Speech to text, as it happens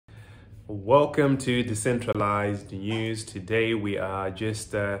Welcome to Decentralized News. Today we are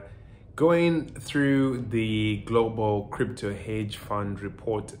just going through the Global Crypto Hedge Fund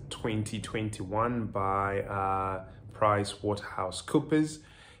Report 2021 by PricewaterhouseCoopers.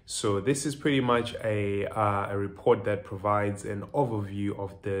 So this is pretty much a report that provides an overview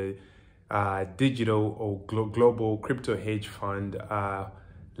of the digital or global crypto hedge fund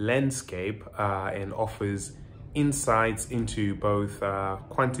landscape and offers insights into both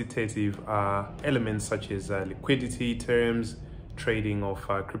quantitative elements such as liquidity terms, trading of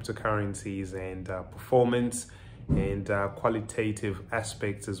cryptocurrencies and performance, and qualitative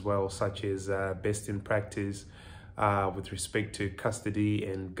aspects as well, such as best in practice with respect to custody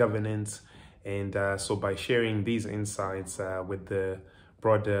and governance. And so by sharing these insights with the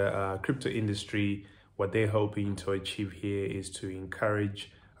broader crypto industry, what they're hoping to achieve here is to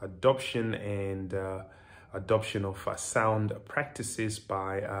encourage adoption and adoption of sound practices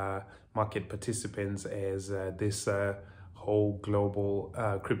by market participants as this whole global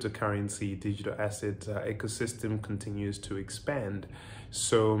cryptocurrency digital asset ecosystem continues to expand.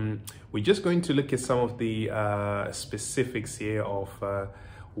 So we're just going to look at some of the specifics here of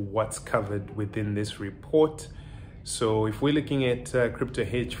what's covered within this report. So if we're looking at crypto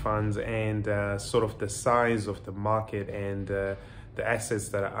hedge funds and sort of the size of the market and the assets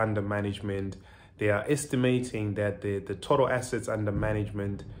that are under management, they are estimating that the total assets under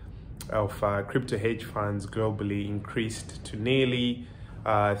management of crypto hedge funds globally increased to nearly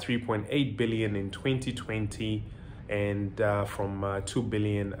 3.8 billion in 2020 and from 2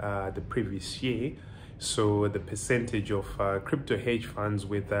 billion the previous year. So the percentage of crypto hedge funds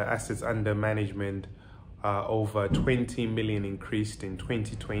with assets under management over 20 million increased in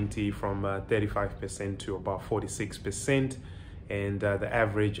 2020 from 35% to about 46%. And the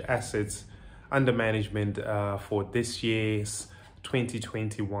average assets under management for this year's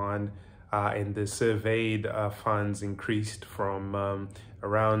 2021 and the surveyed funds increased from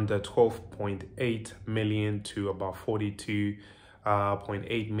around 12.8 million to about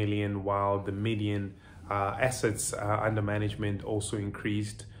 42.8 million, while the median assets under management also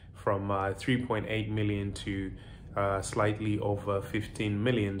increased from 3.8 million to slightly over 15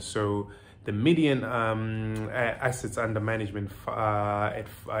 million. So the median assets under management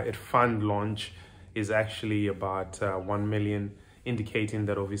at fund launch is actually about 1 million, indicating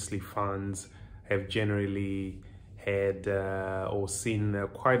that obviously funds have generally had or seen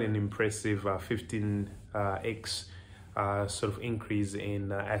quite an impressive 15x sort of increase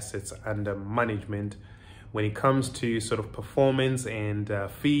in assets under management. When it comes to sort of performance and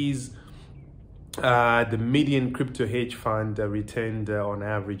fees, the median crypto hedge fund returned on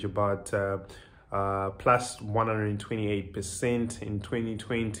average about plus 128% in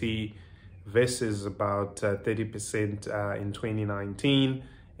 2020 versus about 30% in 2019.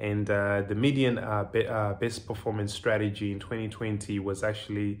 And the median best performance strategy in 2020 was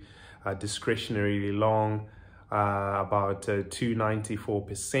actually discretionarily long, about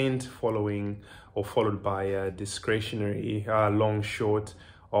 294%, followed by discretionary long short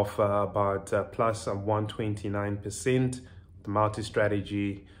of about plus 129%, the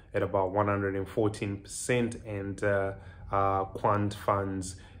multi-strategy at about 114%, and quant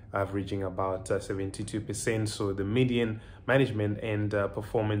funds averaging about 72%. So the median management and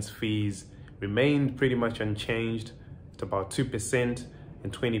performance fees remained pretty much unchanged at about 2%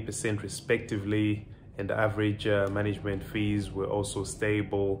 and 20% respectively, and the average management fees were also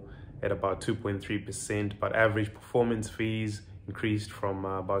stable at about 2.3%, but average performance fees increased from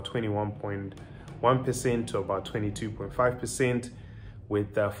about 21.1% to about 22.5%,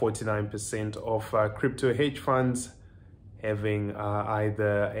 with 49% of crypto hedge funds having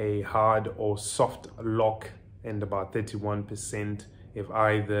either a hard or soft lock, and about 31% have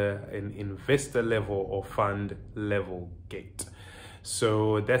either an investor level or fund level gate.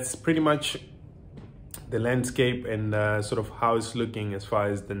 So that's pretty much the landscape and sort of how it's looking as far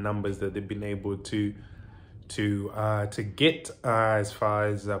as the numbers that they've been able to get as far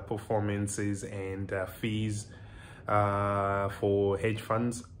as performances and fees for hedge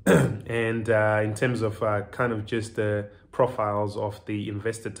funds. And in terms of kind of just the profiles of the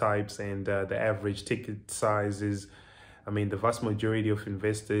investor types and the average ticket sizes, I mean, the vast majority of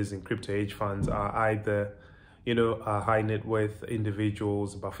investors in crypto hedge funds are either, high net worth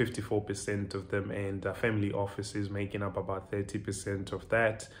individuals, about 54% of them, and family offices making up about 30% of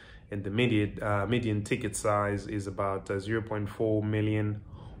that. And the median ticket size is about 0.4 million,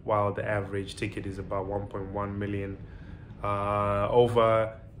 while the average ticket is about 1.1 million.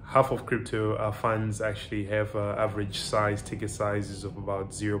 Over half of crypto funds actually have average size ticket sizes of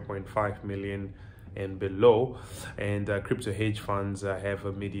about 0.5 million, and below. And crypto hedge funds have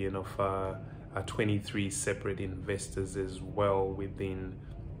a median of 23 separate investors as well within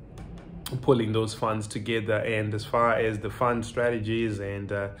pulling those funds together. And as far as the fund strategies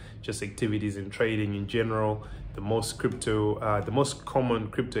and just activities in trading in general, the most common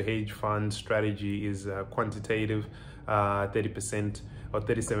crypto hedge fund strategy is quantitative, 30% or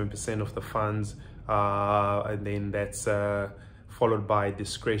 37% of the funds, and then that's followed by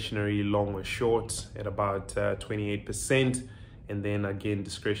discretionary long or short at about 28%, and then again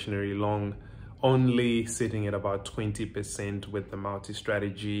discretionary long only sitting at about 20%, with the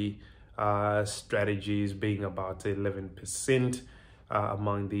multi-strategy strategies being about 11%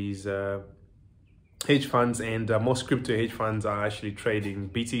 among these hedge funds. And most crypto hedge funds are actually trading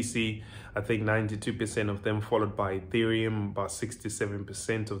BTC, I think 92% of them, followed by Ethereum, about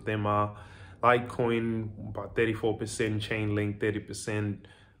 67% of them are Litecoin, about 34%, Chainlink 30%,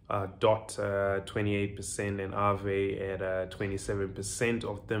 DOT 28%, and Aave at 27%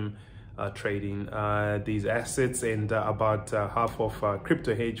 of them trading these assets. And about half of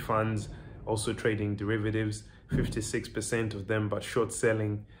crypto hedge funds also trading derivatives, 56% of them, but short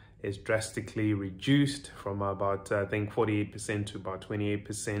selling is drastically reduced from about I think 48% to about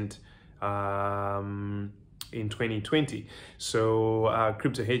 28% in 2020. So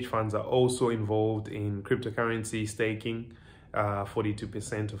crypto hedge funds are also involved in cryptocurrency staking.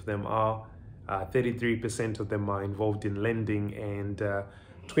 42% of them are, 33% of them are involved in lending, and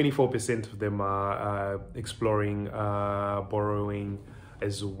 24% of them are exploring borrowing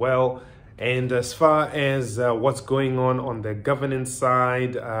as well. And as far as what's going on the governance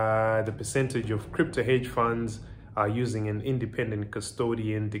side, the percentage of crypto hedge funds using an independent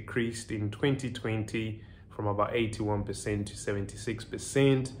custodian decreased in 2020 from about 81% to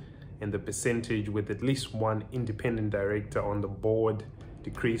 76%. And the percentage with at least one independent director on the board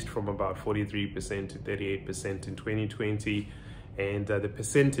decreased from about 43% to 38% in 2020. And the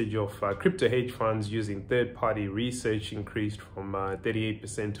percentage of crypto hedge funds using third-party research increased from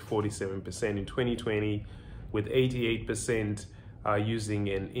 38% to 47% in 2020, with 88% using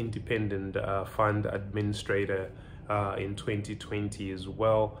an independent fund administrator in 2020 as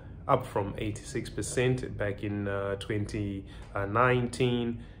well, up from 86% back in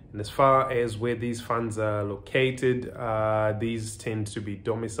 2019. And as far as where these funds are located, these tend to be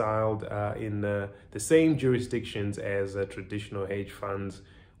domiciled in the same jurisdictions as traditional hedge funds,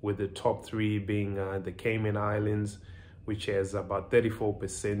 with the top three being the Cayman Islands, which has about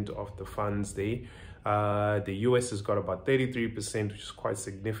 34% of the funds there. The US has got about 33%, which is quite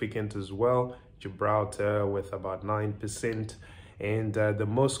significant as well. Gibraltar with about 9%. And the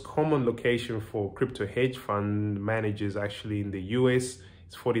most common location for crypto hedge fund managers actually in the US,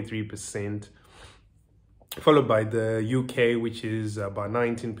 43%, followed by the UK, which is about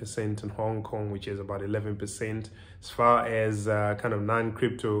 19%, and Hong Kong, which is about 11%. As far as kind of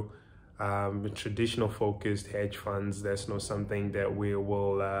non-crypto traditional focused hedge funds, that's not something that we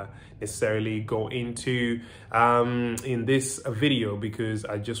will necessarily go into in this video, because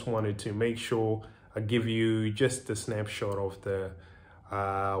I just wanted to make sure I give you just a snapshot of the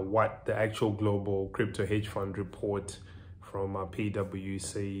what the actual global crypto hedge fund report from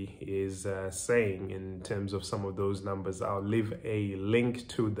PwC is saying in terms of some of those numbers. I'll leave a link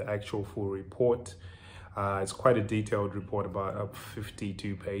to the actual full report. It's quite a detailed report, about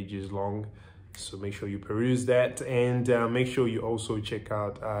 52 pages long. So make sure you peruse that, and make sure you also check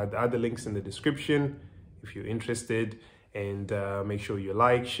out the other links in the description if you're interested. And make sure you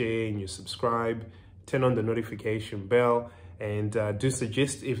like, share, and you subscribe. Turn on the notification bell. And do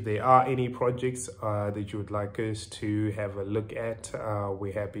suggest if there are any projects that you would like us to have a look at.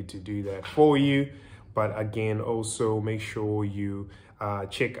 We're happy to do that for you. But again, also make sure you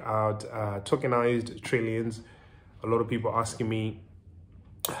check out Tokenized Trillions. A lot of people asking me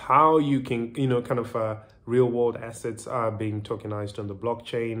how you can, kind of real world assets are being tokenized on the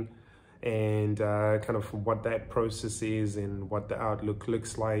blockchain, and kind of what that process is and what the outlook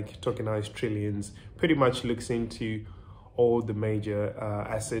looks like. Tokenized Trillions pretty much looks into all the major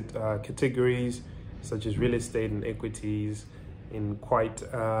asset categories, such as real estate and equities, in quite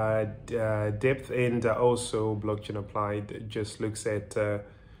depth. And also Blockchain Applied just looks at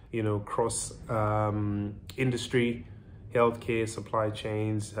cross industry, healthcare, supply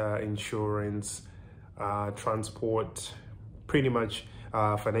chains, insurance, transport, pretty much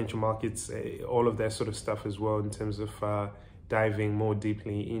financial markets, all of that sort of stuff as well, in terms of diving more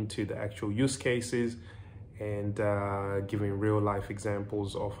deeply into the actual use cases and giving real life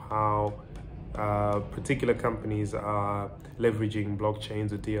examples of how particular companies are leveraging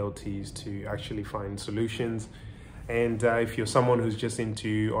blockchains or DLTs to actually find solutions. And if you're someone who's just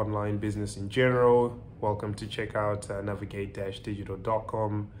into online business in general, welcome to check out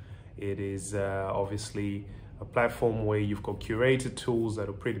navigate-digital.com. It is obviously a platform where you've got curated tools that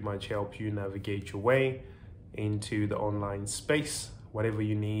will pretty much help you navigate your way into the online space, whatever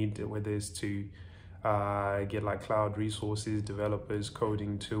you need, whether it's to get like cloud resources, developers,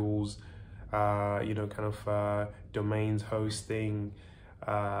 coding tools, domains hosting,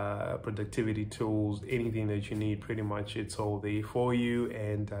 productivity tools, anything that you need, pretty much it's all there for you.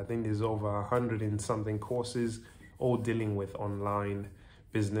 And I think there's over 100 and something courses all dealing with online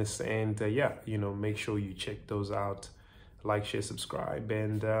business. And make sure you check those out. Like, share, subscribe,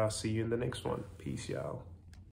 and see you in the next one. Peace, y'all.